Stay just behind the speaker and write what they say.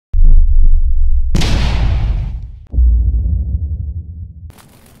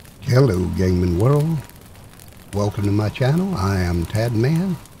Hello gaming world, welcome to my channel. I am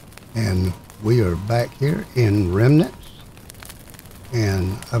Tattman and we are back here in Remnants,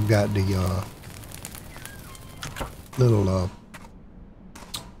 and I've got the little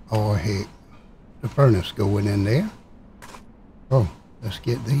oh heck, the furnace going in there. Oh, let's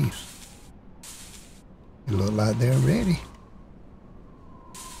get these. It look like they're ready.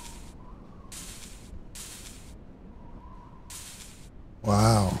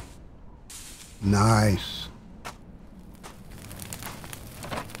 Wow, nice.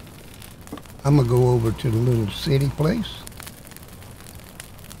 I'm gonna go over to the little city place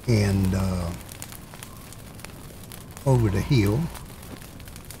and over the hill.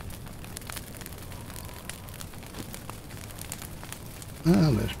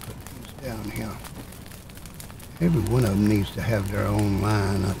 Let's put these down here. Every one of them needs to have their own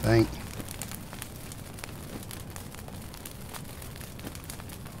line, I think.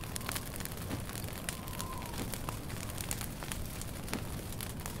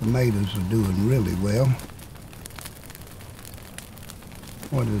 Tomatoes are doing really well.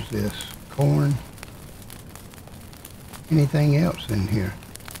 What is this? Corn? Anything else in here?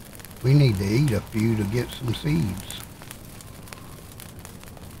 We need to eat a few to get some seeds.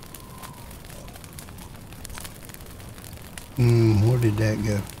 Where did that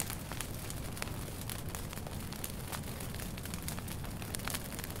go?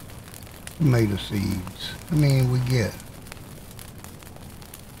 Tomato seeds. How many we get?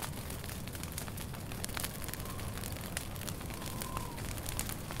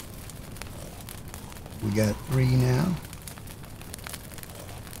 We got 3 now.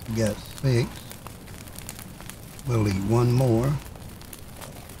 We got 6. We'll eat one more.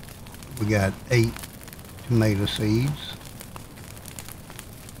 We got 8 tomato seeds.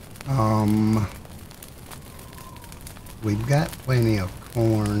 We've got plenty of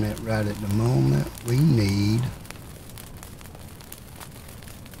corn right at the moment. We need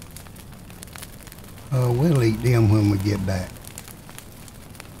we'll eat them when we get back.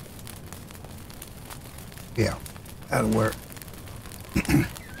 Yeah, that'll work.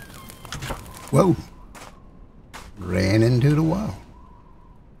 Whoa, ran into the wall.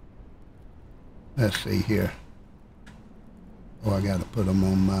 Let's see here. Oh, I gotta put them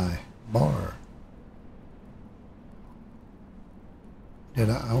on my bar. Did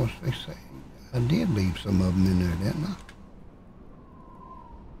I was say I did leave some of them in there, didn't I?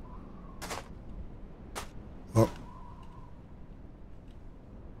 Oh,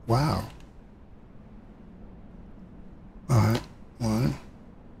 wow. All right, 1,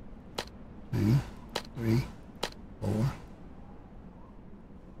 2, 3, 4,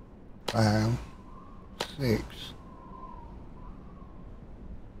 5, 6.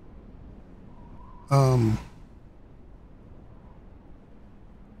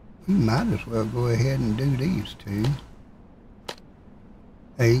 We might as well go ahead and do these 2.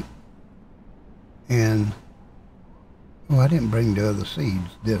 8. And, oh, I didn't bring the other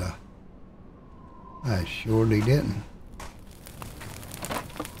seeds, did I? I surely didn't.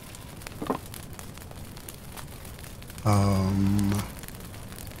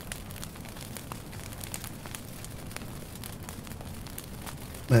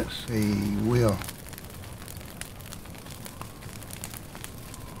 Let's see, we'll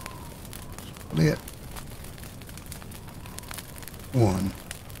split 1.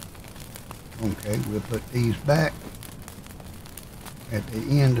 Okay, we'll put these back at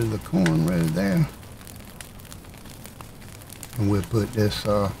the end of the corn row there. And we'll put this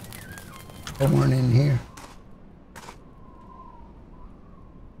corn in here.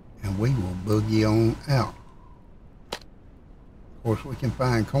 And we will boogie on out. Of course, we can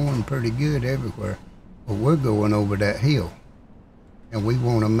find corn pretty good everywhere, but we're going over that hill, and we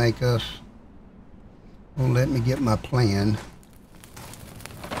want to make us, well, let me get my plan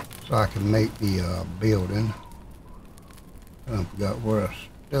so I can make the building. I forgot where I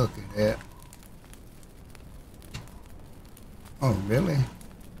stuck it at. Oh, really?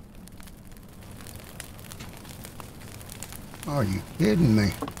 Are you kidding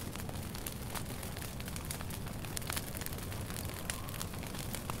me?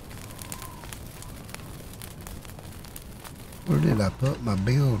 Where did I put my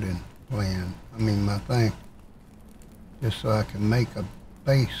building plan? I mean my thing. Just so I can make a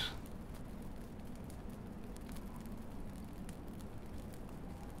base.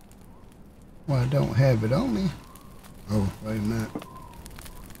 Well, I don't have it on me. Oh, wait a minute.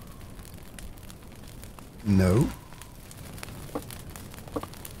 No.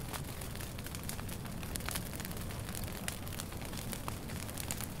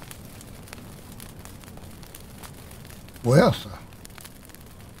 Well, sir.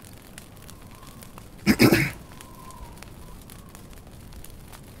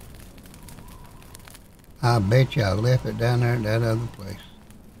 I bet you I left it down there at that other place.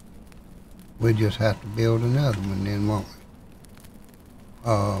 We'll just have to build another one then, won't we?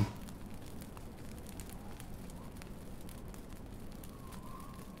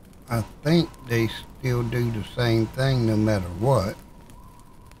 I think they still do the same thing no matter what.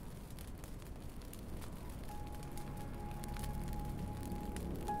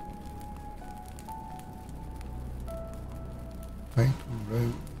 Paper,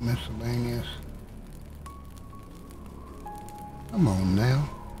 rope, miscellaneous. Come on now.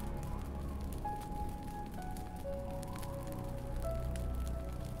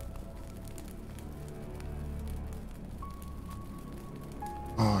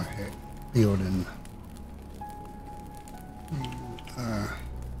 Oh heck, building.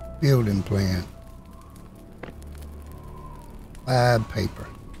 Building plan. 5 paper.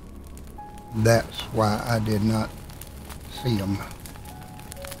 That's why I did not see them.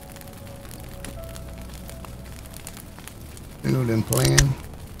 Building plan.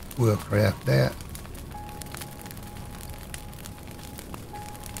 We'll craft that.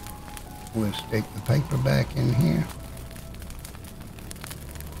 We'll stick the paper back in here.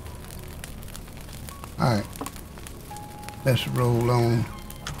 Alright. Let's roll on.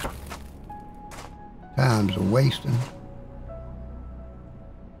 Time's a wasting.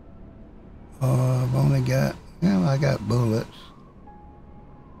 I've only got, well, I got bullets.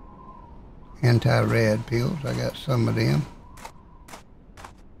 Anti-rad pills, I got some of them.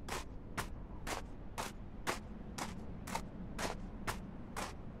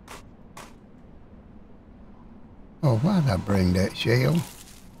 Oh, why'd I bring that shell?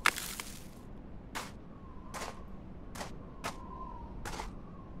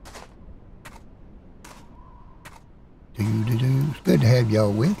 It's good to have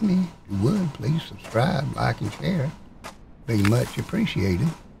y'all with me. If you would, please subscribe, like, and share. Be much appreciated.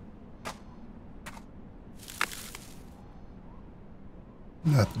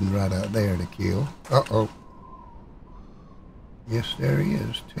 Nothing right out there to kill. Uh-oh. Yes, there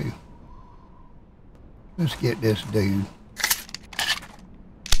is, too. Let's get this dude.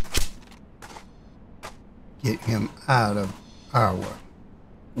 Get him out of our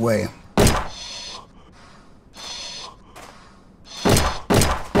way.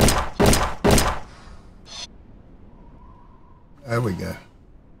 There we go.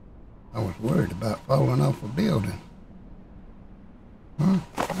 I was worried about falling off a building. Huh?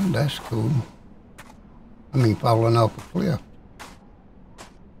 Well, that's cool. I mean, falling off a cliff.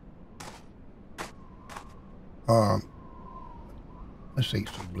 Let's eat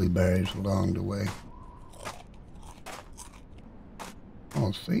some blueberries along the way.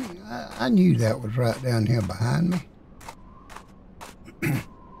 Oh, see, I knew that was right down here behind me. I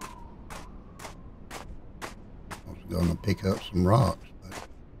was going to pick up some rocks, but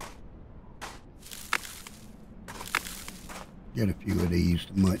get a few of these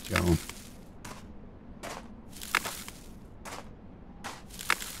to munch on.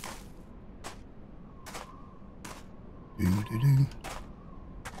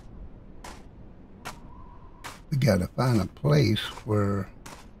 We gotta find a place where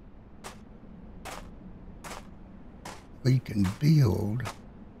we can build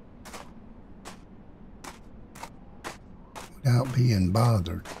without being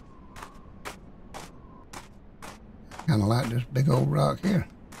bothered. Kind of like this big old rock here.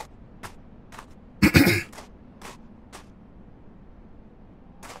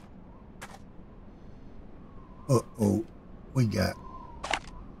 Uh-oh, we got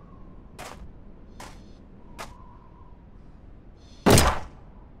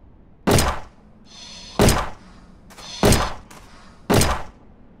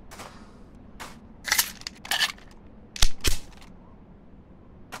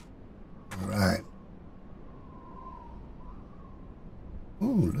right. Oh,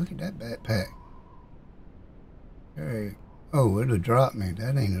 look at that backpack. Hey. Oh, it'll drop me.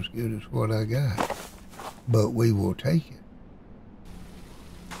 That ain't as good as what I got. But we will take it.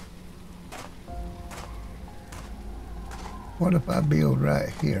 What if I build right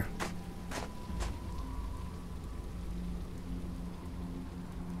here?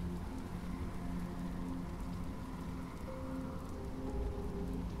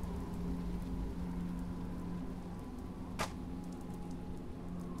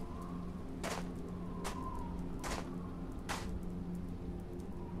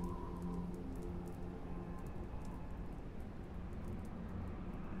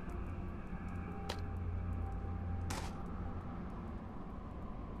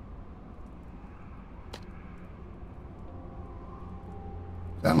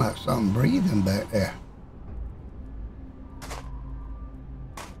 Sound like something breathing back there.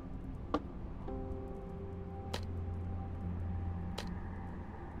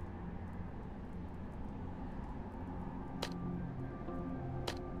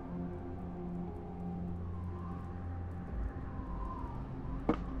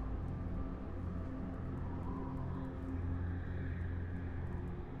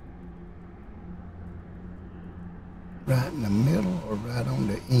 Right in the middle or right on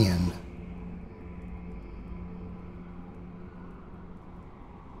the end?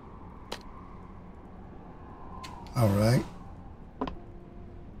 All right.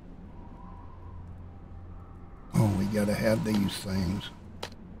 Oh, we gotta have these things.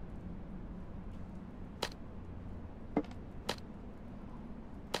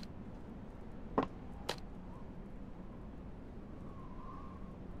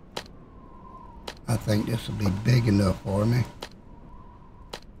 I think this will be big enough for me.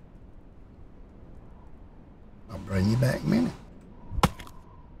 I'll bring you back in a minute.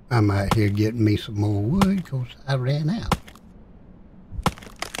 I'm out here getting me some more wood because I ran out.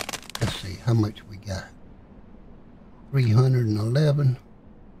 Let's see how much we got. 311.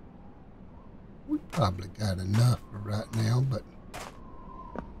 We probably got enough for right now, but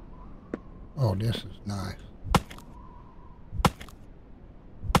oh, this is nice.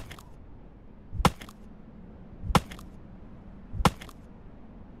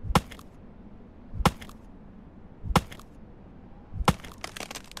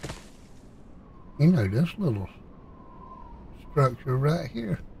 You know, this little structure right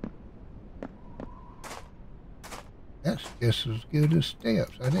here, that's just as good as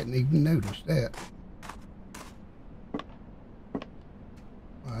steps. I didn't even notice that.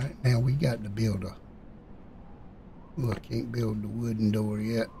 Alright, now we got to build a... Oh, I can't build the wooden door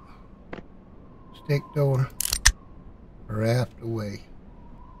yet. Stick door, raft away.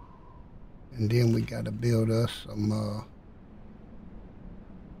 And then we got to build us some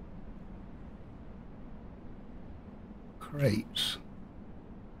crates.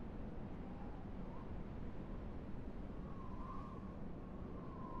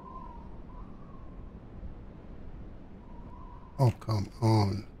 Oh, come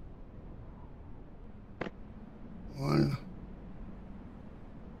on. One.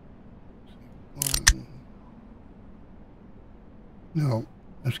 No,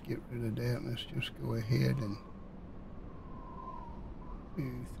 let's get rid of that. Let's just go ahead and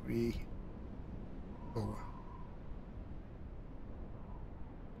 2, 3, 4.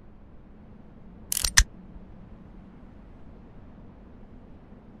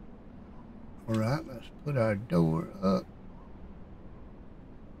 All right, let's put our door up.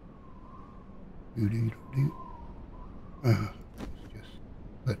 Do. Let's just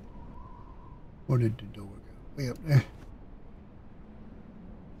put. Where did the door go? Way up there.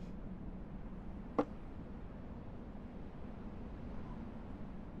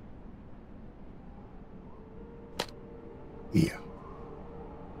 Yeah.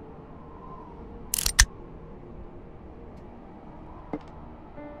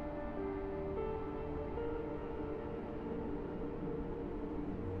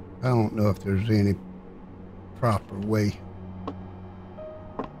 I don't know if there's any proper way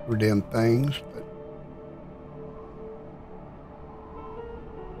for them things, but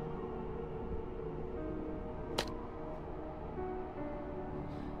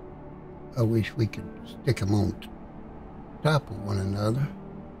I wish we could stick them on top of one another.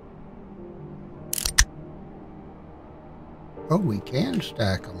 Oh, we can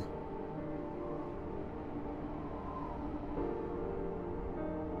stack them.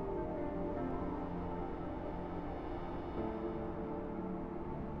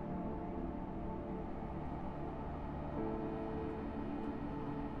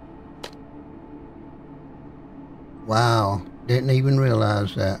 Wow, didn't even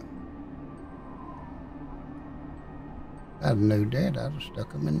realize that. I'd have known that, I'd have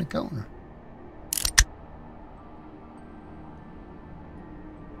stuck them in the corner.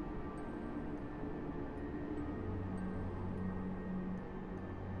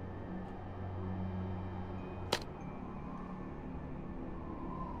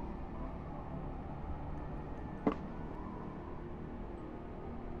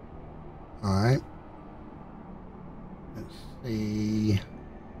 Alright. Let's see.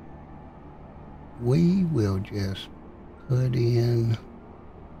 We will just put in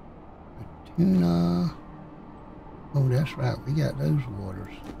a tuna. Oh, that's right. We got those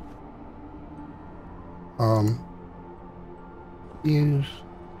waters. Use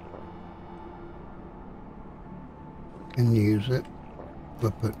and use it.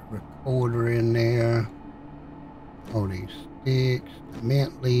 We'll put the recorder in there. All these sticks,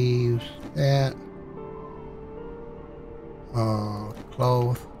 mint leaves, that.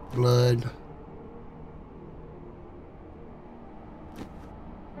 Cloth, blood.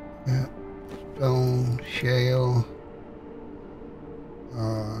 Yeah. Stone, shell.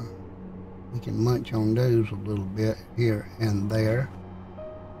 We can munch on those a little bit here and there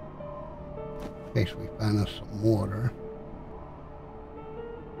in case we find us some water.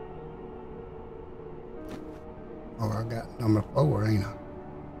 Oh, I got number 4, ain't I?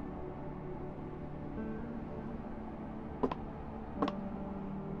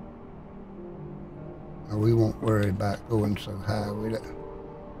 Oh, we won't worry about going so high with it.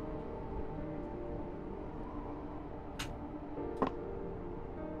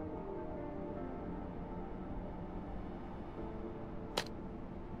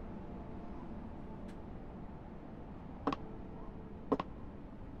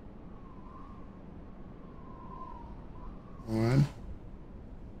 One,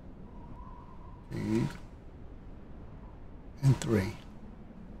 2, and 3.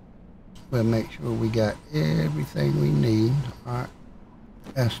 We'll make sure we got everything we need. Alright,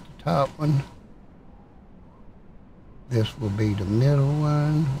 that's the top one. This will be the middle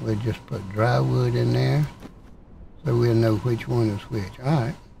one. We'll just put dry wood in there so we'll know which one is which.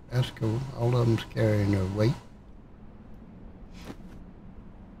 Alright, that's cool. All of them's carrying their weight.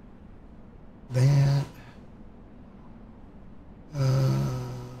 That.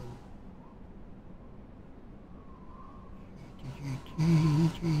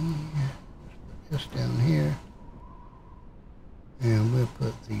 Let's put this down here. And we'll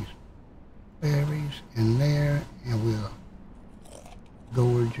put these berries in there, and we'll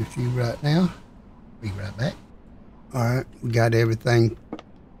gorge a few right now. Be right back. Alright, we got everything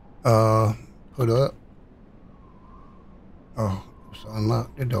put up. Oh, let's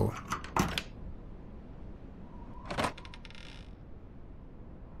unlock the door.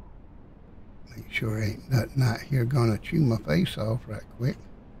 Make sure ain't nothing out here gonna chew my face off right quick.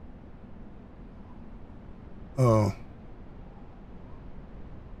 Oh,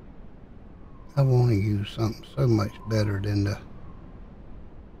 I want to use something so much better than the...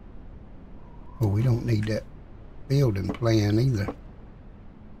 Oh, we don't need that building plan either.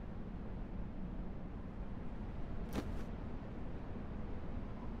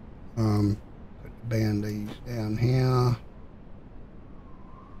 Put the band-aids down here.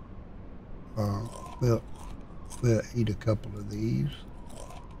 We'll eat a couple of these.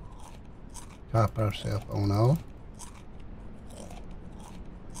 Top ourselves on off.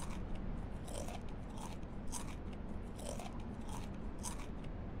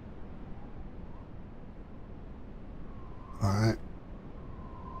 Alright.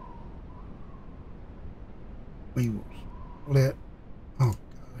 We will split. Oh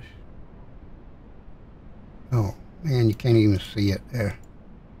gosh. Oh man, you can't even see it there.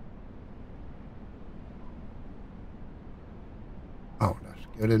 Oh, that's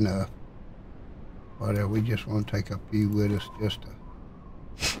good enough. Whatever, we just want to take a few with us just to...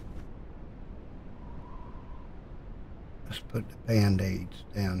 Let's put the band-aids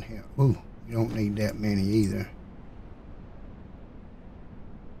down here. Ooh, you don't need that many either.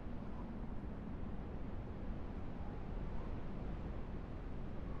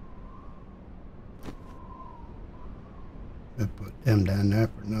 We'll put them down there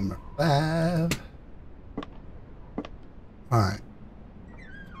for number 5. Alright.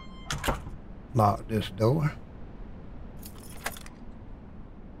 Lock this door.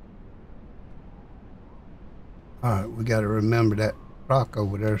 Alright, we got to remember that rock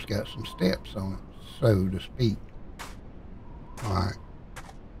over there's got some steps on it, so to speak. Alright.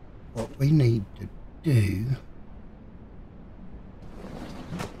 What we need to do...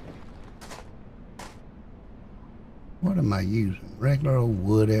 What am I using? Regular old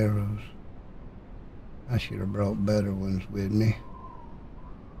wood arrows. I should have brought better ones with me.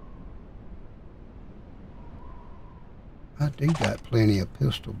 I do got plenty of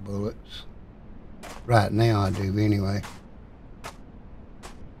pistol bullets. Right now I do anyway.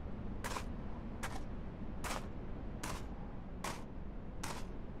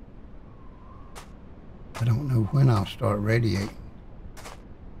 I don't know when I'll start radiating.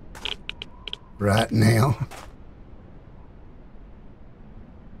 Right now.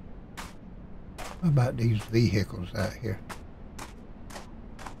 How about these vehicles out here?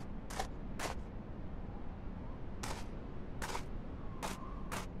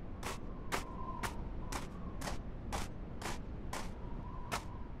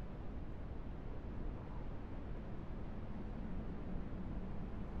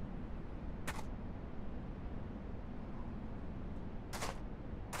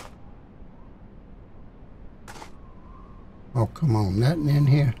 Oh, come on, nothing in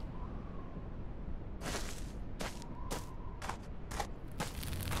here.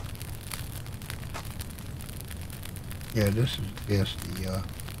 Yeah, this is just the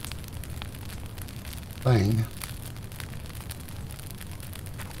thing.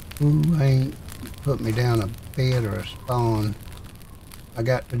 Ooh, ain't put me down a bed or a spawn. I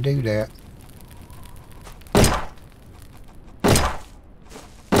got to do that.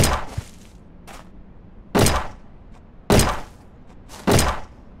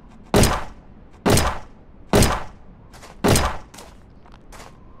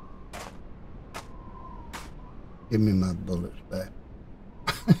 Give me my bullets back.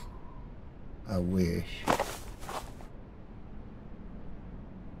 I wish.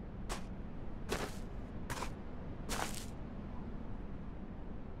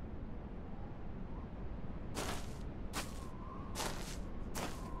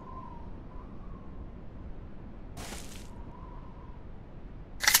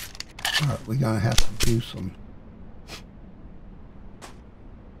 Alright, we're gonna have to do some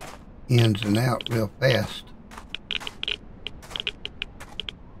ins and out real fast.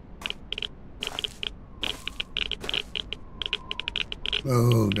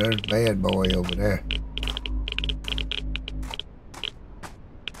 Oh, there's bad boy over there.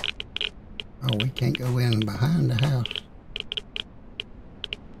 Oh, we can't go in behind the house.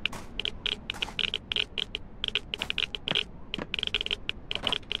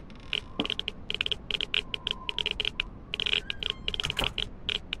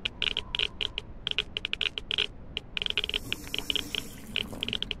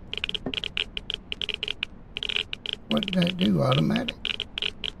 What did that do? Automatic?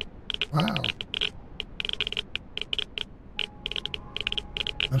 Wow.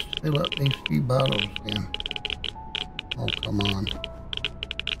 Let's fill up these few bottles then. Oh, come on.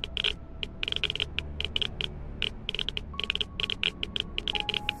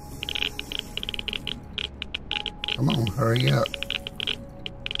 Come on, hurry up.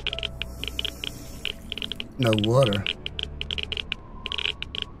 No water.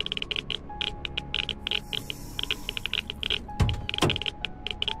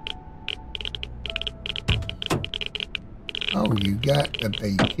 Oh, you got to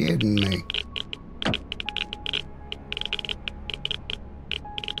be kidding me.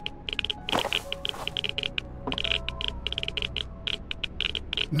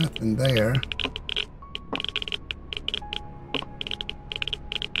 Nothing there.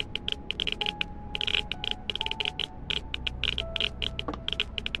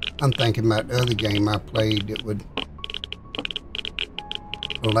 I'm thinking about the other game I played that would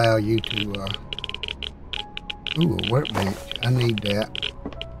allow you to, ooh, a workbench. I need that.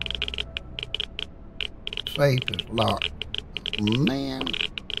 Safe is locked. Man.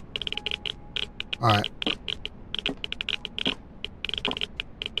 Alright.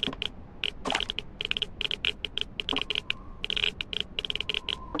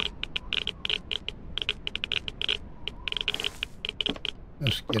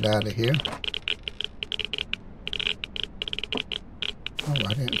 Let's get out of here. Oh,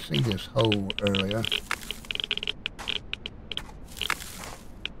 I didn't see this hole earlier.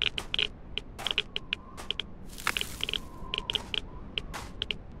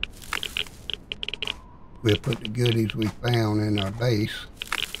 We'll put the goodies we found in our base.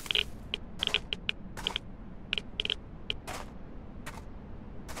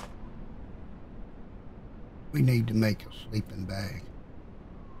 We need to make a sleeping bag.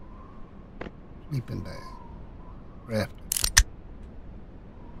 Sleeping bag. Craft it.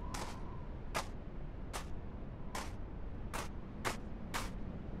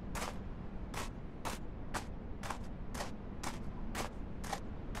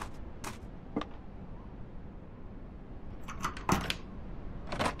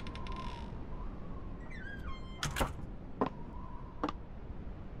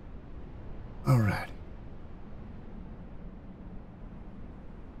 All right.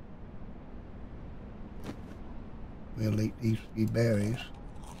 We'll eat these few berries.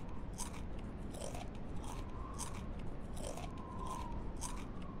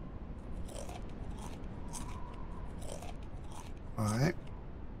 All right.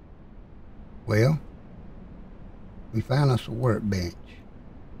 Well, we found us a workbench.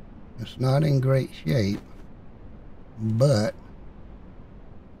 It's not in great shape, but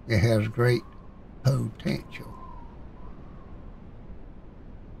it has great potential.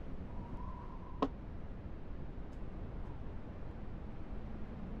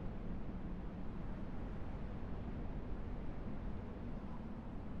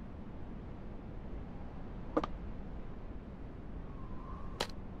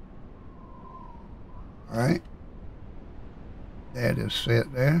 All right, that is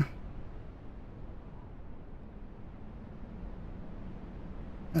set there.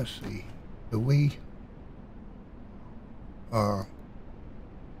 Let's see, do we,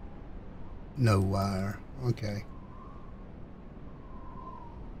 no wire, okay.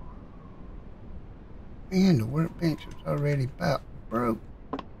 Man, the workbench is already about broke.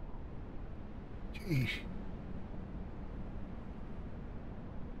 Jeez.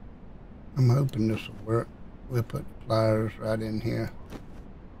 I'm hoping this will work. We'll put the pliers right in here.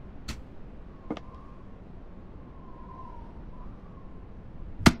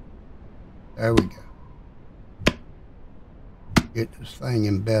 There we go. get this thing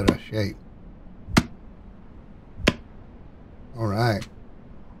in better shape. All right.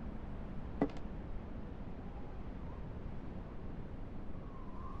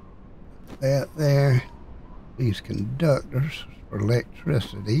 That there. These conductors for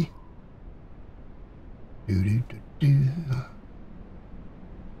electricity. Do.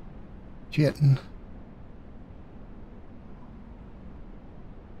 Chitin.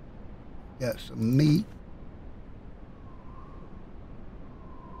 Got some meat.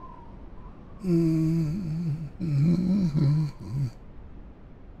 Oh,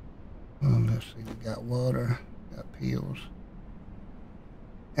 let's see. We got water. Got pills.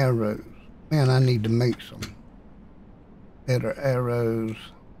 Arrows. Man, I need to make some better arrows.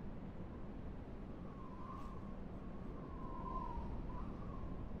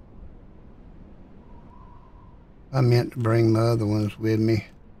 I meant to bring my other ones with me.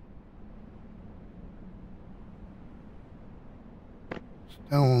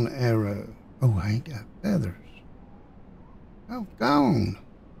 Stone arrow. Oh, I ain't got feathers. Oh, gone.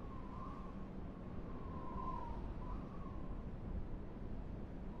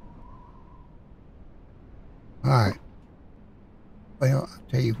 Alright. Well, I'll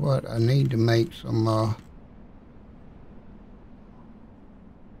tell you what, I need to make some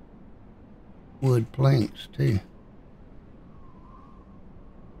wood planks too.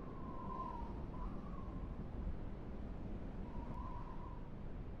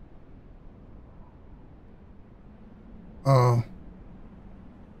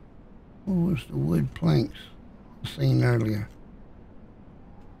 What was the wood planks I seen earlier?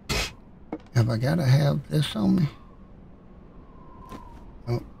 Have I got to have this on me?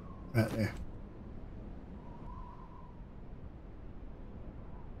 Oh, right there.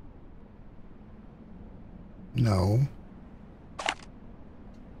 No.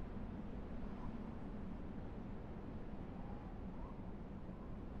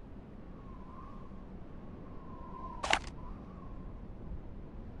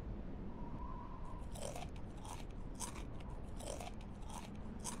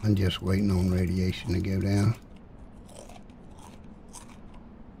 I'm just waiting on radiation to go down.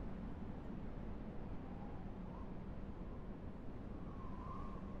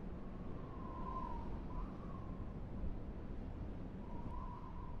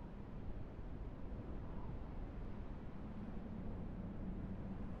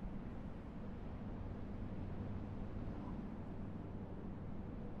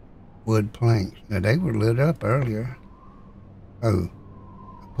 Wood planks. Now they were lit up earlier. Oh,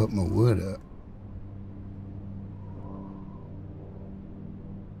 I put my wood up.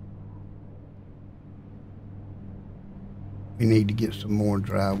 We need to get some more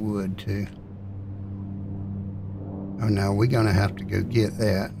dry wood too. Oh no, we're gonna have to go get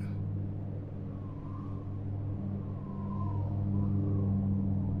that.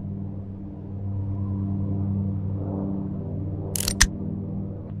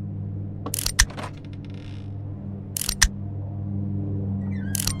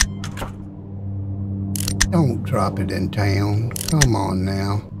 Don't drop it in town. Come on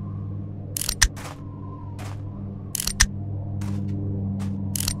now.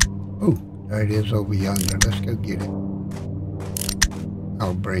 Oh, there it is over yonder. Let's go get it.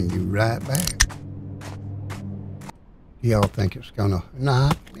 I'll bring you right back. Y'all think it's gonna...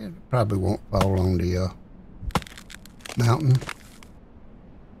 Nah, it probably won't fall on the mountain.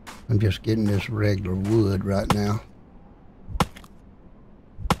 I'm just getting this regular wood right now.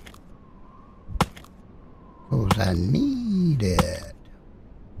 Because I need it.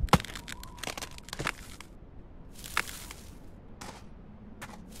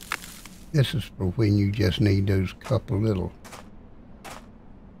 This is for when you just need those couple little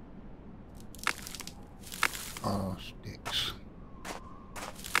sticks.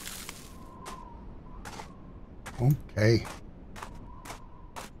 Okay.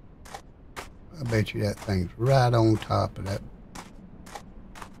 I bet you that thing's right on top of that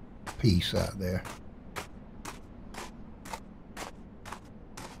piece out there.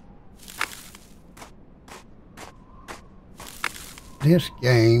 This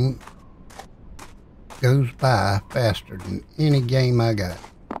game goes by faster than any game I got.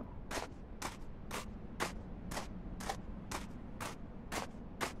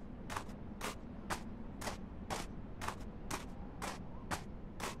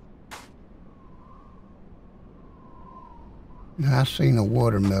 Now, I seen a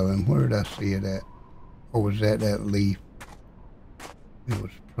watermelon. Where did I see it at? Or was that leaf? It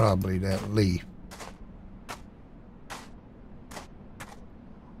was probably that leaf.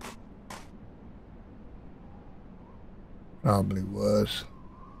 Probably was.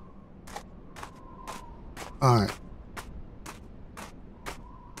 Alright.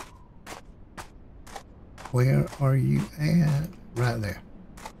 Where are you at? Right there.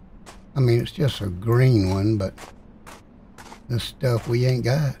 I mean, it's just a green one, but the stuff we ain't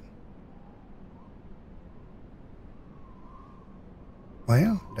got.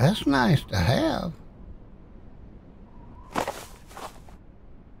 Well, that's nice to have.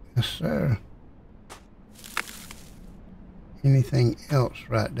 Yes, sir. Anything else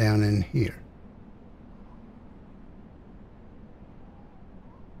right down in here?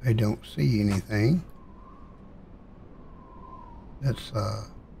 I don't see anything. Let's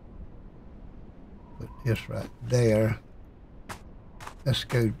put this right there. Let's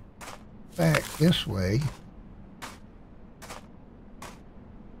go back this way.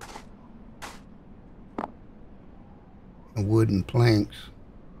 And wooden planks.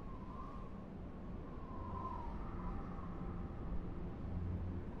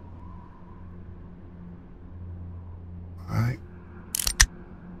 Alright.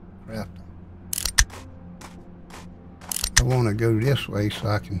 Craft them. I want to go this way so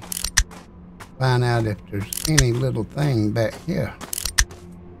I can find out if there's any little thing back here.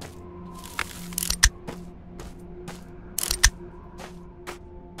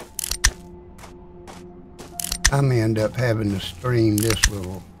 I may end up having to stream this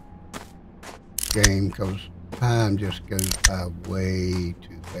little game because time just goes by way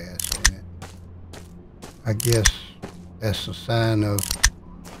too fast in it. I guess that's a sign of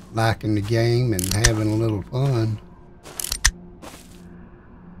liking the game and having a little fun.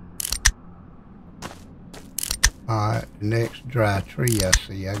 Alright, the next dry tree I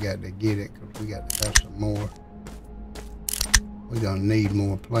see, I got to get it because we got to have some more. We're going to need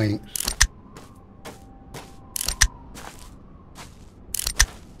more planks.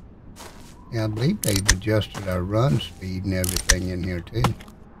 Yeah, I believe they've adjusted our run speed and everything in here too.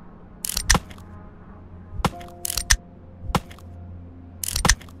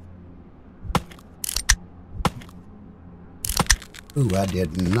 Ooh, I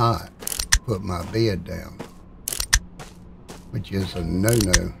did not put my bed down, which is a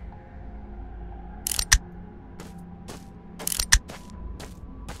no-no.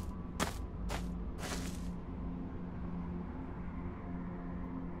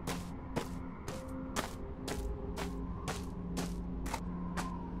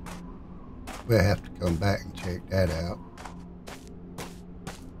 We'll have to come back and check that out.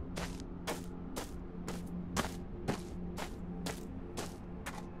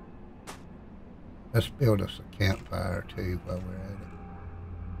 Let's build us a campfire too while we're at it.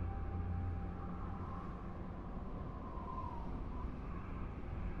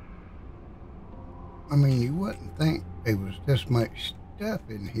 I mean, you wouldn't think there was this much stuff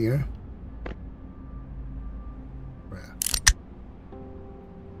in here.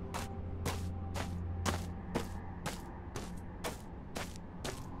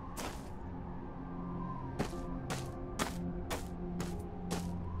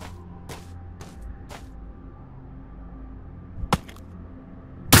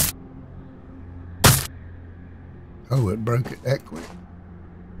 Oh, it broke it that quick.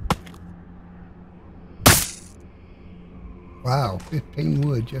 Wow, 15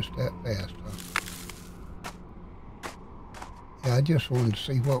 wood just that fast, huh? Yeah, I just wanted to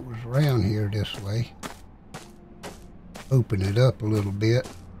see what was around here this way. Open it up a little bit.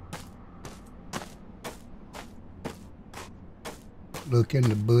 Look in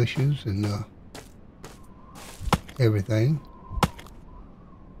the bushes and everything.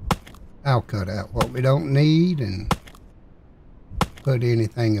 I'll cut out what we don't need and put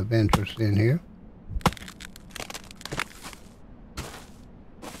anything of interest in here.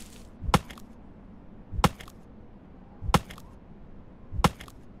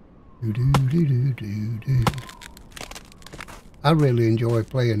 I really enjoy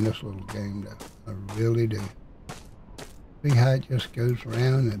playing this little game though. I really do. See how it just goes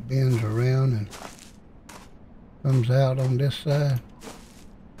around and bends around and comes out on this side.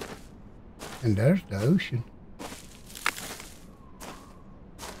 And there's the ocean.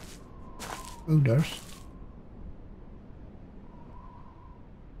 Oh,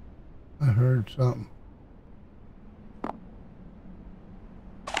 I heard something.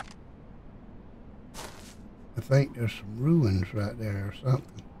 I think there's some ruins right there or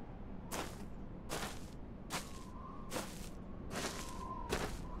something.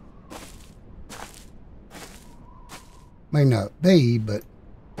 May not be, but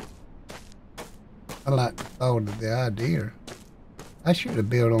I like the thought of the idea. I should have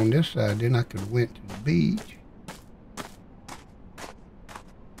built on this side, then I could have went to the beach.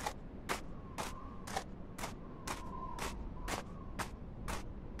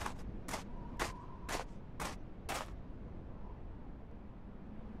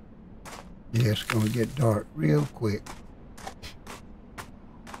 Yeah, it's gonna get dark real quick.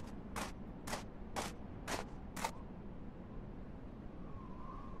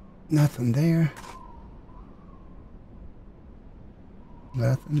 Nothing there.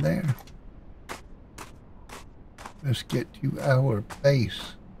 Nothing there. Let's get to our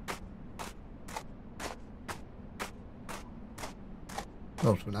base.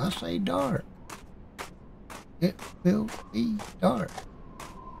 Because when I say dark, it will be dark.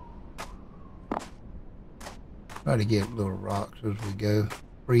 Try to get little rocks as we go.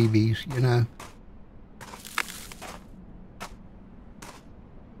 Freebies, you know.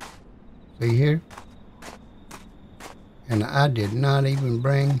 See here? And I did not even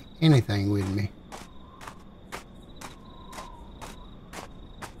bring anything with me.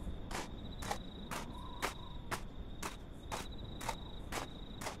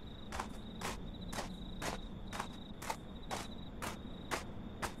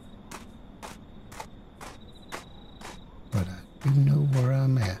 But I do know where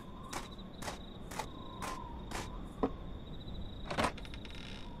I'm at.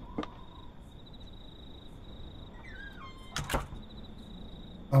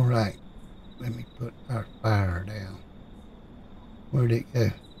 All right, let me put our fire down. Where'd it go?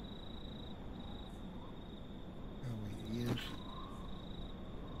 There he is.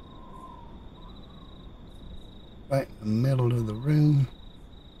 Right in the middle of the room.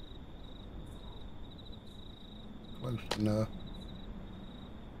 Close enough.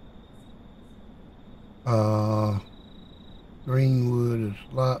 Greenwood is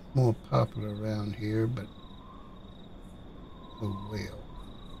a lot more popular around here, but oh well.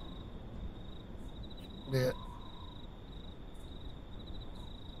 Split.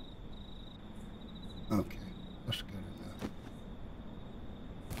 Okay, that's good enough.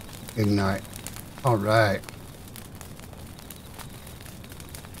 Ignite. All right.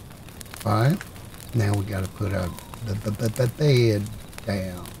 All right. Now we got to put our bed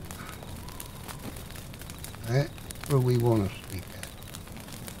down. All right, where we want to sleep at.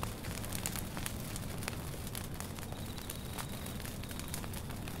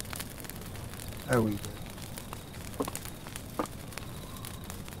 There we go.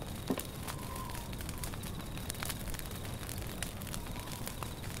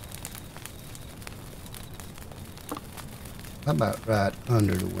 How about right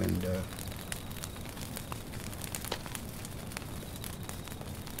under the window?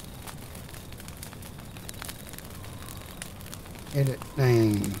 Edit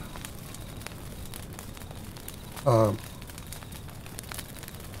name.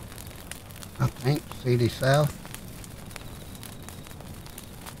 I think City South.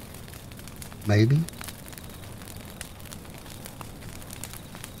 Maybe.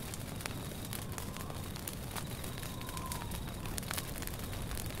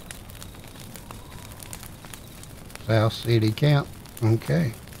 South City Camp.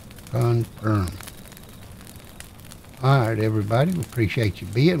 Okay. Confirm. All right, everybody. We appreciate you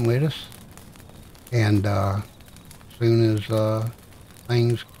being with us. And as soon as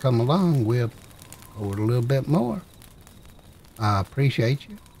things come along, we'll go a little bit more. I appreciate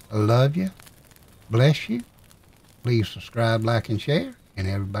you. I love you. Bless you. Please subscribe, like, and share. And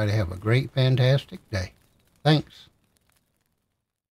everybody have a great, fantastic day. Thanks.